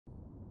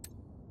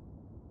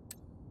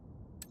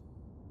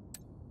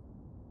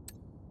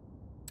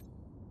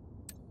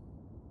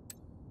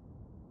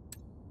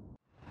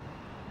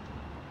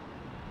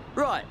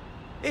Right,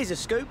 here's a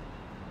scoop.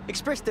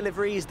 Express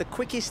delivery is the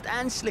quickest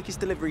and slickest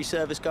delivery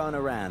service going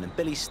around, and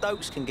Billy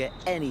Stokes can get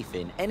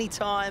anything,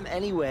 anytime,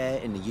 anywhere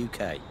in the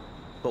UK.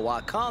 But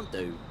what I can't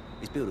do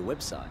is build a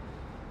website.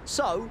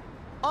 So,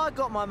 I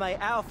got my mate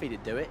Alfie to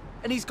do it,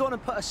 and he's gone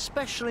and put a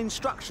special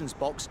instructions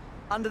box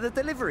under the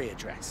delivery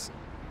address.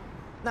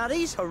 Now,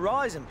 these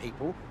Horizon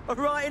people are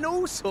writing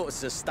all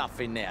sorts of stuff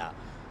in there.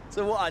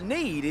 So what I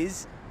need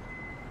is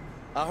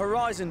a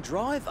Horizon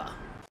driver.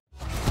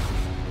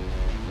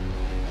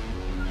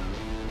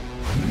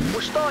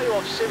 We'll start you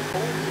off simple,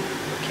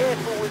 but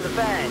careful with the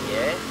van,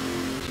 yeah?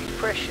 She's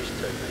precious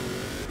to me.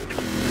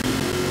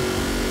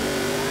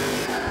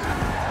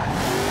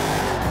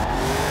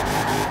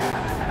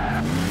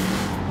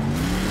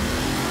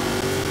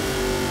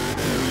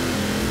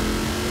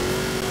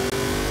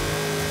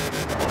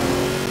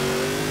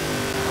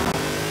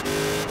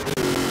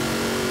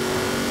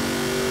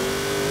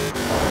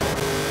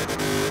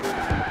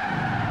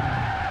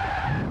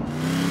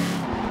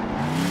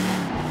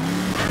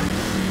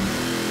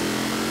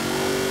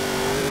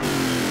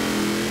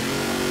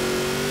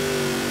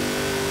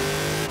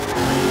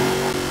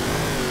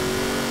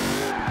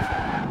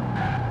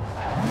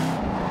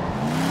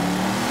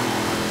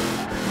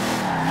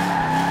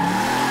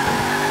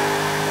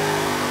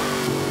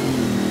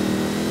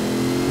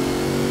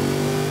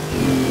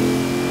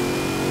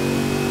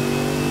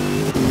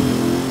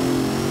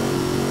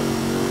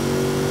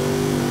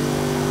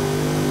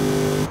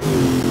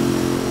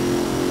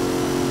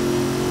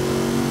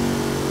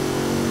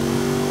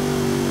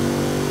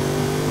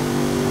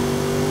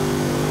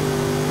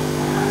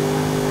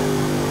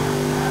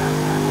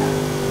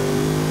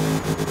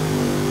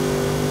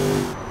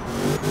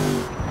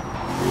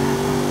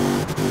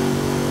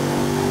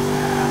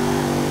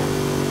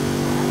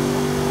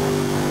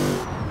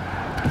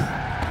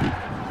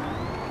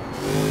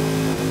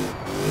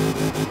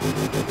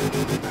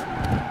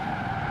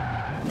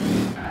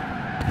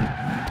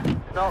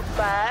 Not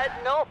bad,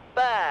 not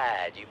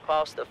bad. You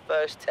passed the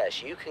first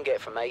test. You can get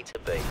from A to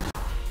B.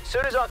 As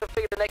soon as I can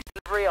figure the next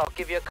delivery, I'll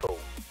give you a call.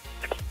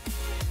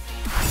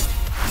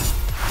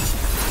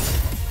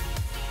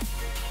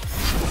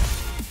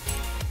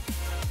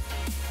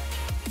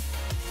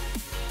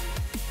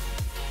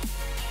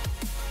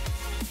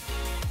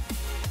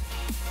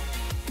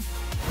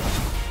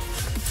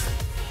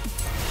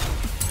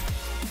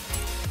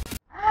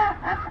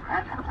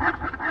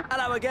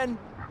 Hello again.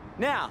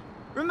 Now,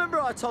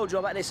 remember I told you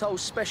about this whole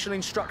special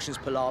instructions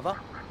palaver?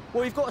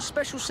 Well, we've got a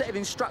special set of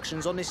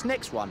instructions on this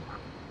next one.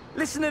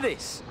 Listen to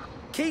this.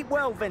 Keep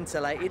well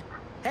ventilated,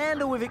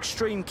 handle with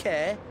extreme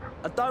care,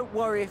 and don't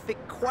worry if it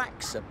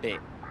quacks a bit.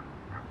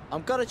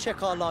 I'm gonna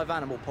check our live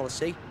animal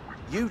policy.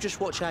 You just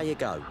watch how you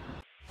go.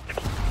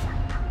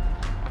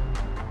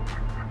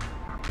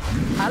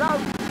 Hello?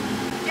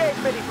 Yeah, it's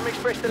Billy from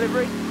Express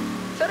Delivery.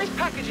 So this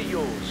package of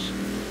yours?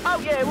 Oh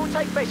yeah, we'll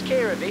take best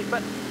care of it,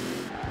 but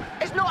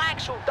there's not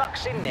actual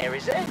ducks in there,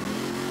 is there?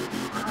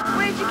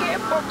 Where'd you get a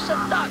box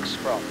of ducks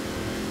from?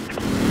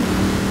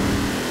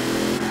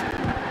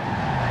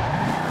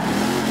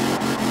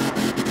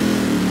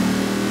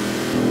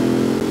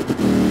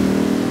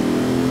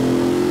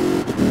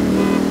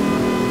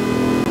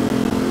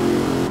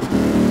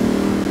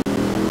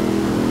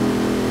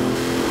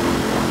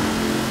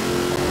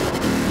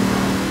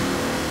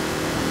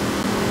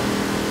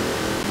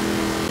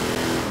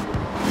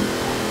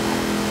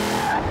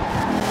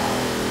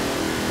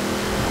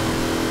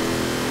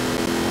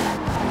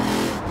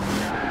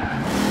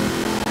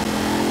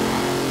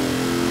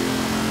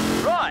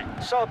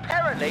 So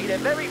apparently they're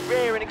very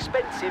rare and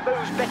expensive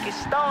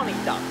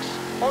Uzbekistani ducks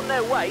on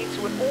their way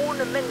to an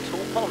ornamental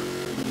pond.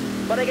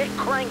 But they get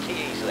cranky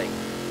easily,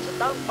 so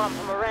don't bump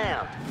them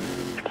around.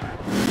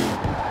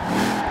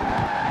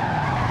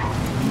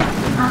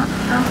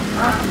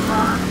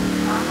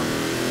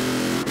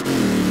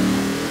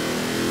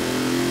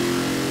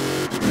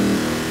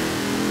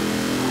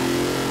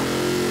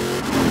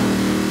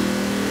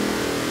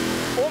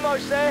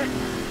 Almost there.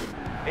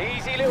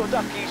 Easy little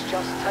duckies,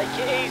 just take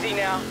it easy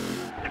now.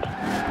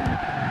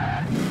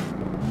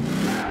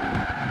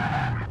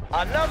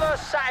 Another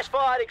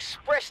satisfied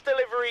express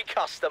delivery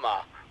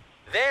customer.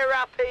 They're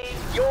happy,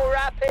 you're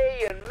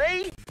happy, and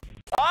me?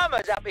 I'm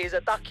as happy as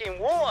a duck in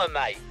water,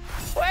 mate.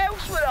 What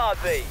else would I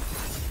be?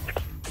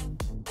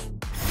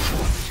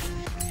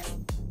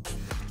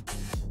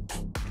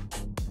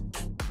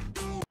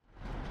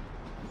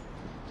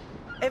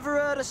 Ever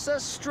heard of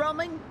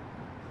surstrumming?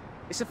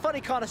 It's a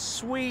funny kind of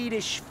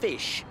Swedish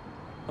fish.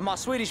 And my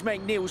Swedish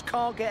mate Niels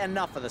can't get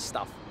enough of the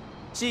stuff.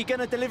 So you're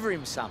gonna deliver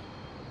him some.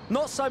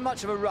 Not so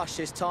much of a rush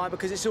this time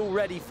because it's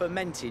already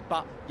fermented,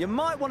 but you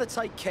might want to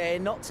take care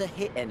not to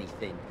hit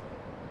anything.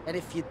 And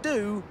if you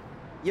do,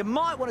 you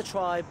might want to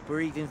try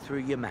breathing through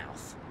your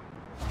mouth.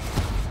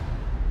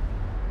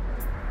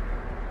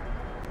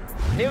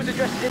 Niels'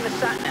 address is in the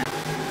sat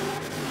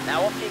nav.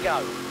 Now off you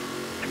go.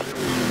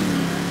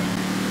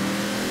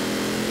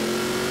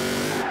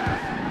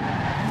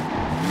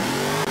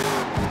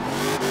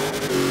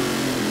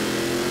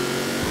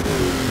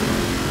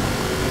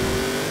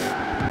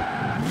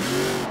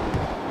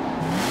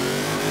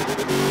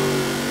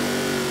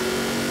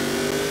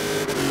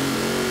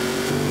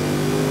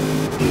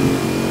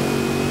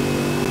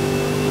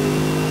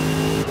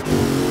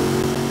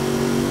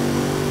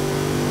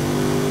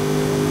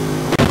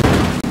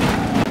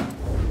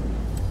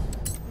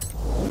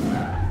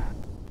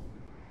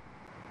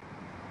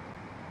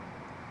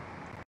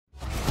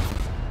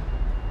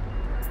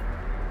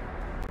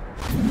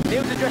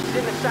 Neil's address is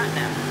in the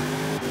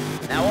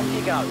sat-nav. Now off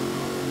you go.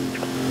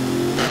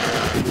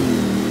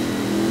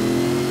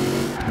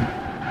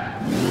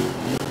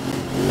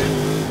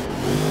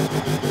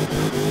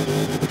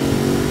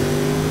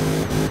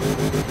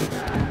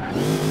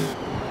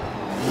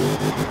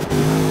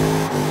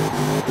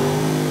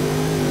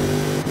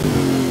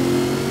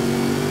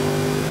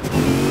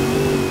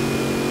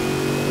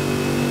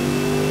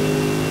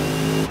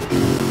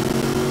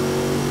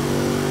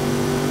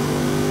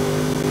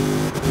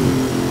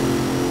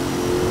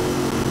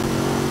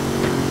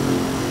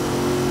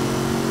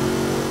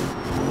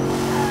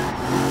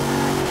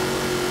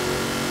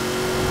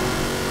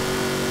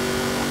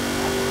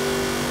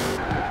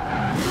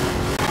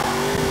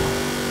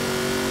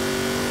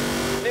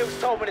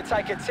 Told me to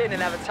take a tin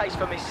and have a taste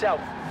for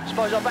myself.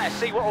 Suppose I better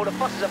see what all the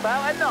fuss is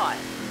about at night.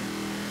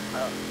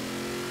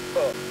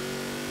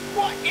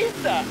 What is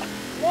that?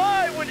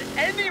 Why would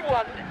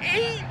anyone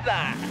eat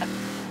that?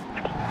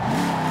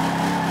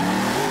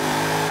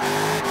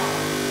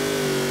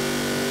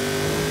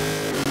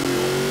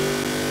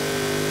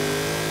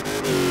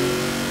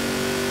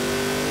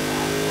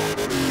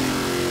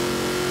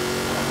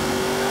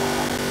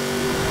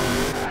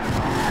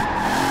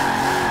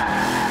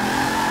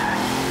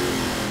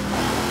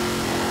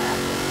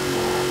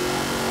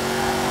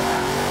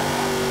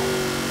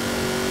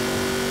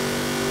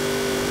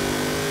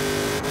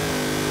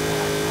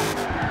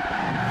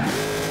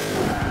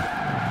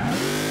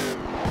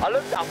 I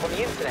looked up on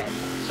the internet,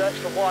 searched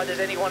for why does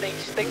anyone eat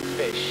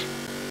stinkfish.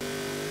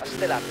 I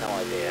still have no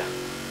idea.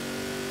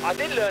 I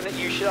did learn that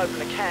you should open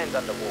the cans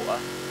underwater,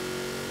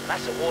 and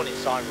that's a warning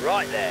sign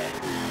right there.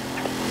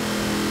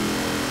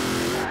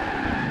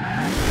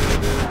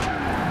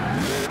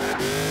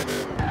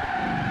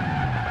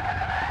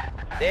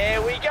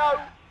 There we go.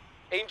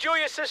 Enjoy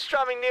your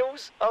strumming,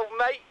 Nils, old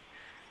mate.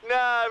 No,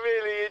 I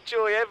really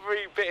enjoy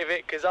every bit of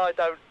it, because I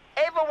don't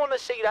ever want to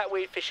see that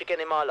weird fish again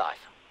in my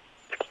life.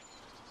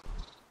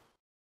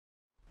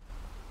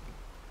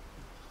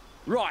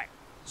 Right,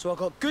 so I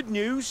got good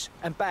news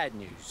and bad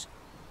news.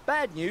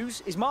 Bad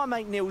news is my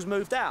mate Neil's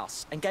moved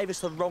house and gave us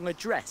the wrong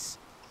address.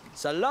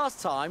 So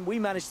last time we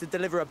managed to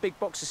deliver a big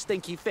box of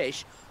stinky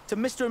fish to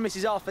Mr. and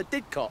Mrs. Arthur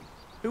Didcot,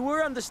 who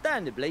were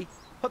understandably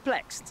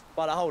perplexed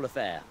by the whole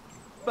affair.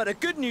 But the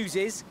good news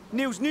is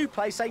Neil's new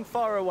place ain't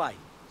far away.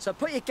 So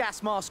put your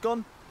gas mask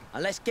on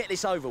and let's get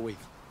this over with.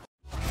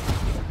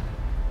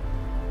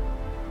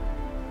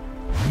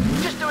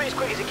 Just do it as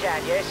quick as you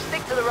can, yeah?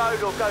 Stick to the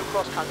road or go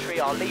cross-country,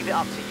 I'll leave it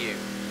up to you.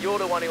 You're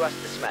the one who has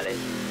to smell it.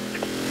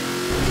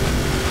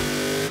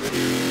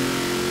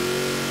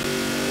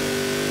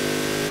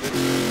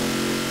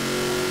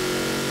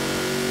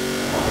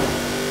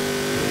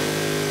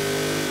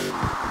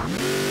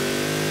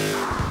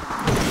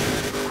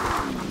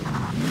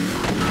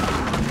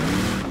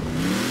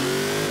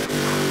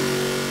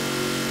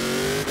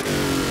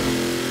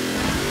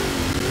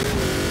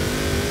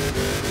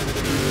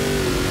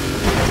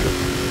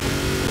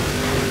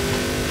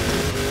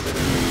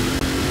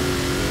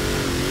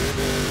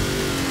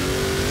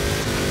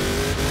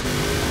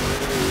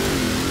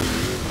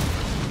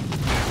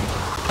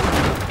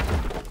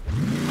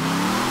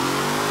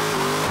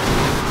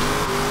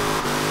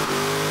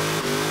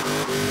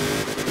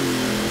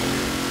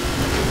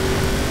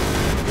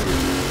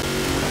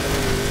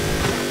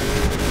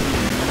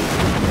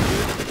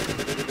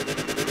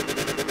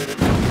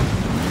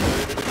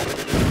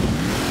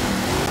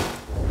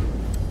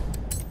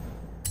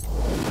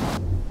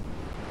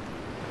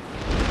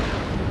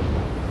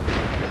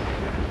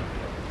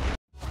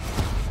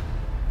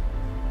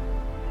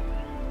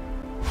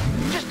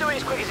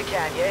 As quick as you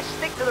can, yeah?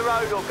 Stick to the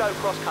road or go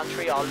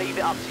cross-country, I'll leave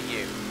it up to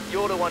you.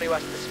 You're the one who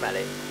has to smell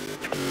it.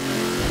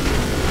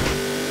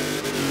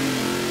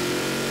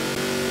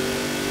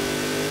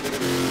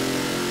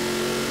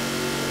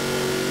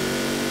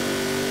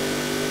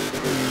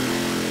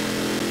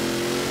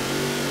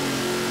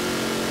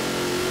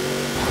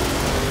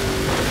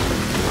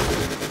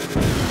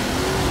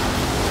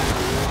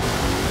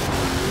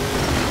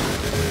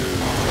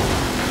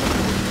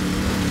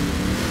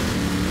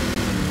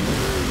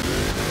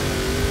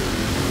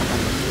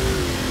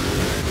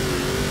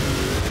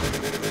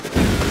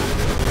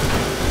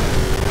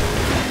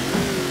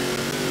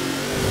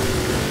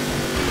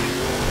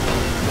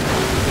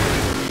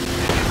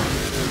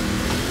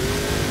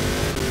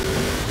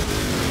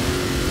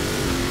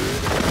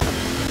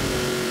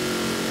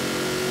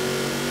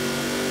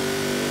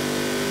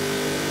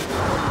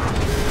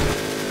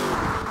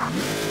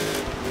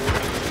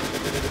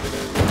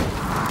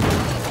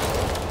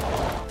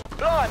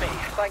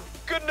 Thank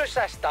goodness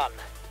that's done.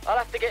 I'll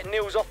have to get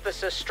Nils off the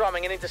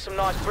strumming and into some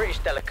nice British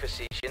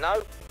delicacies, you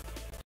know?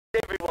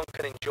 Everyone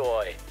can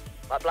enjoy,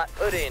 like black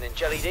pudding and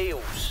jellied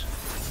eels.